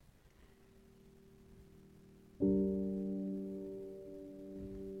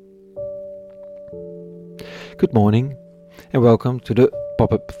Good morning and welcome to the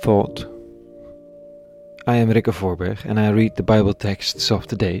Pop-Up Thought. I am Rikke Voorberg and I read the Bible texts of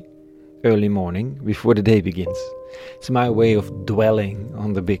the day, early morning, before the day begins. It's my way of dwelling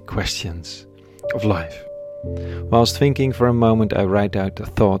on the big questions of life. Whilst thinking for a moment, I write out a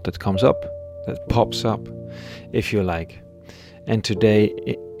thought that comes up, that pops up, if you like. And today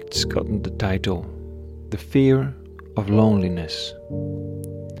it's gotten the title, The Fear of Loneliness.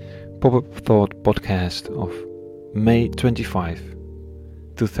 Pop-Up Thought podcast of May 25,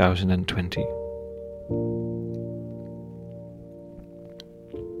 2020.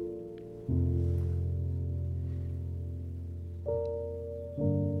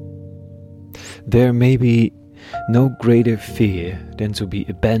 There may be no greater fear than to be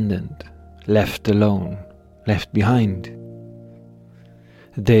abandoned, left alone, left behind.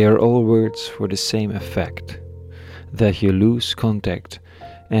 They are all words for the same effect, that you lose contact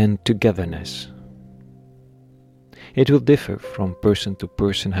and togetherness. It will differ from person to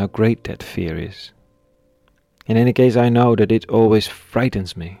person how great that fear is. In any case, I know that it always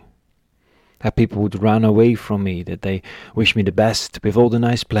frightens me. That people would run away from me, that they wish me the best with all the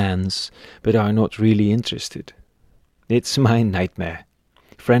nice plans, but are not really interested. It's my nightmare.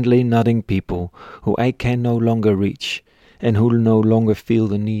 Friendly, nodding people who I can no longer reach, and who no longer feel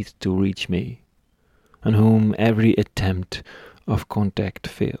the need to reach me, on whom every attempt of contact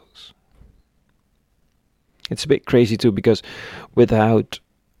fails. It's a bit crazy too, because without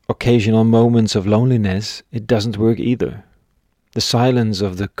occasional moments of loneliness, it doesn't work either. The silence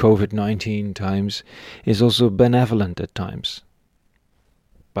of the COVID-19 times is also benevolent at times.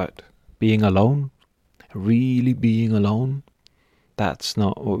 But being alone, really being alone, that's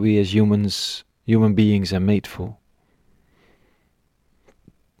not what we as human beings are made for.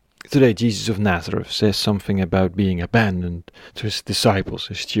 Today, Jesus of Nazareth says something about being abandoned to his disciples,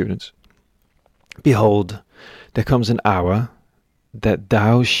 his students. Behold, there comes an hour that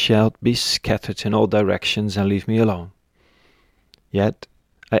thou shalt be scattered in all directions and leave me alone. Yet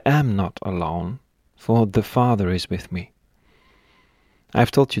I am not alone, for the Father is with me. I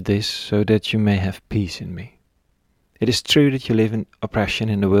have told you this so that you may have peace in me. It is true that you live in oppression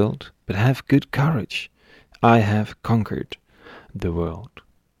in the world, but have good courage. I have conquered the world.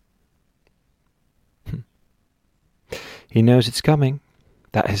 He knows it's coming,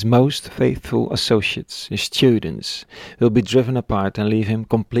 that his most faithful associates, his students, will be driven apart and leave him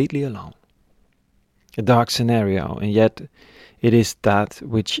completely alone. A dark scenario, and yet it is that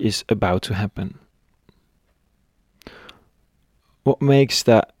which is about to happen. What makes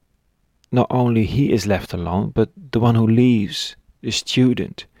that not only he is left alone, but the one who leaves, the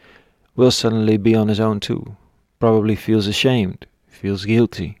student, will suddenly be on his own too, probably feels ashamed, feels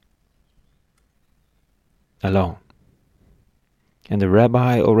guilty. Alone. And the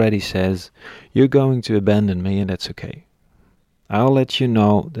rabbi already says, you're going to abandon me and that's okay. I'll let you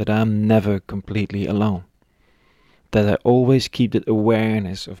know that I'm never completely alone. That I always keep that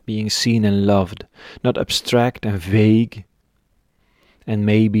awareness of being seen and loved, not abstract and vague, and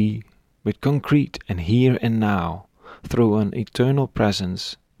maybe, but concrete and here and now, through an eternal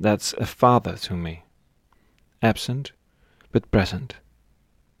presence that's a father to me. Absent, but present.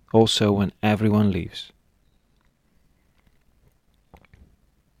 Also when everyone leaves.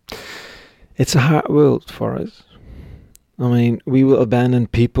 It's a hard world for us. I mean, we will abandon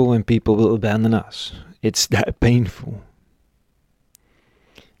people and people will abandon us. It's that painful.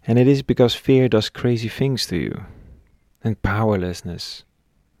 And it is because fear does crazy things to you. And powerlessness.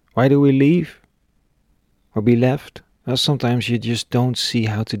 Why do we leave? Or be left? Well, sometimes you just don't see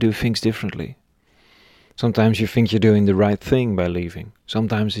how to do things differently. Sometimes you think you're doing the right thing by leaving.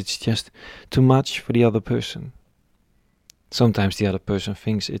 Sometimes it's just too much for the other person. Sometimes the other person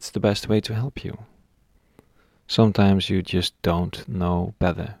thinks it's the best way to help you. Sometimes you just don't know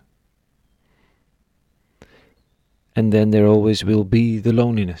better. And then there always will be the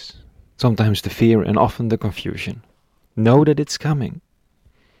loneliness, sometimes the fear and often the confusion. Know that it's coming.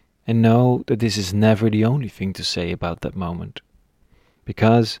 And know that this is never the only thing to say about that moment.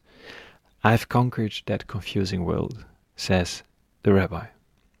 Because I've conquered that confusing world, says the rabbi.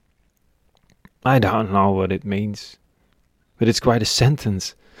 I don't know what it means. But it's quite a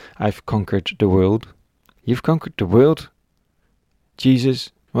sentence. I've conquered the world. You've conquered the world? Jesus,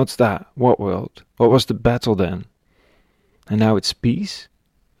 what's that? What world? What was the battle then? And now it's peace?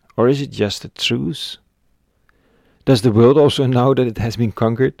 Or is it just a truce? Does the world also know that it has been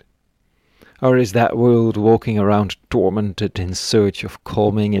conquered? Or is that world walking around tormented in search of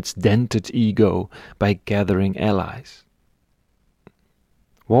calming its dented ego by gathering allies?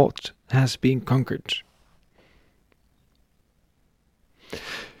 What has been conquered?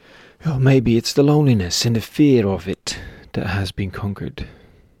 Well, maybe it's the loneliness and the fear of it that has been conquered.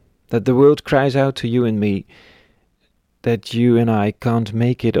 That the world cries out to you and me that you and I can't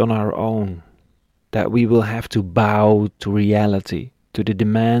make it on our own. That we will have to bow to reality, to the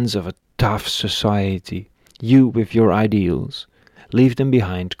demands of a tough society. You with your ideals. Leave them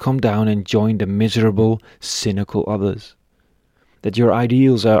behind, come down and join the miserable, cynical others. That your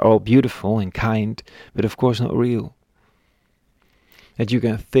ideals are all beautiful and kind, but of course not real. That you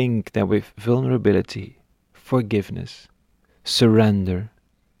can think that with vulnerability, forgiveness, surrender,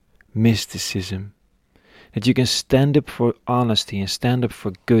 mysticism, that you can stand up for honesty and stand up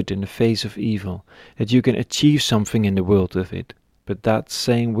for good in the face of evil, that you can achieve something in the world with it, but that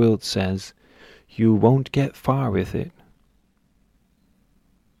same world says you won't get far with it.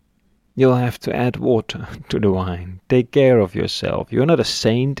 You'll have to add water to the wine. Take care of yourself. You're not a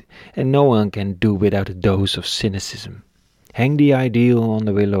saint, and no one can do without a dose of cynicism. Hang the ideal on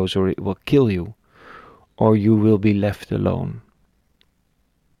the willows or it will kill you, or you will be left alone.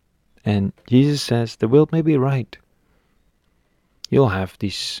 And Jesus says the world may be right. You'll have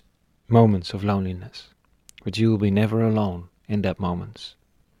these moments of loneliness, but you will be never alone in that moments.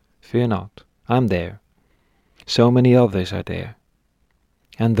 Fear not, I'm there. So many others are there.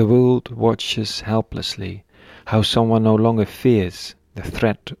 And the world watches helplessly how someone no longer fears the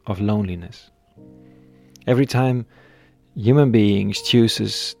threat of loneliness. Every time human beings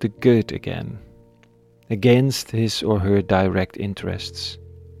chooses the good again, against his or her direct interests,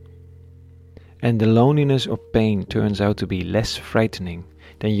 and the loneliness or pain turns out to be less frightening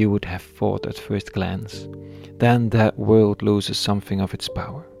than you would have thought at first glance, then that world loses something of its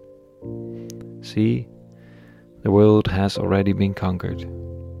power. See, the world has already been conquered.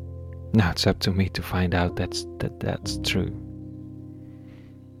 Now it's up to me to find out that's true.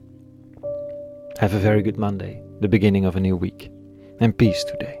 Have a very good Monday, the beginning of a new week, and peace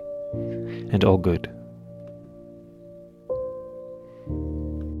today, and all good.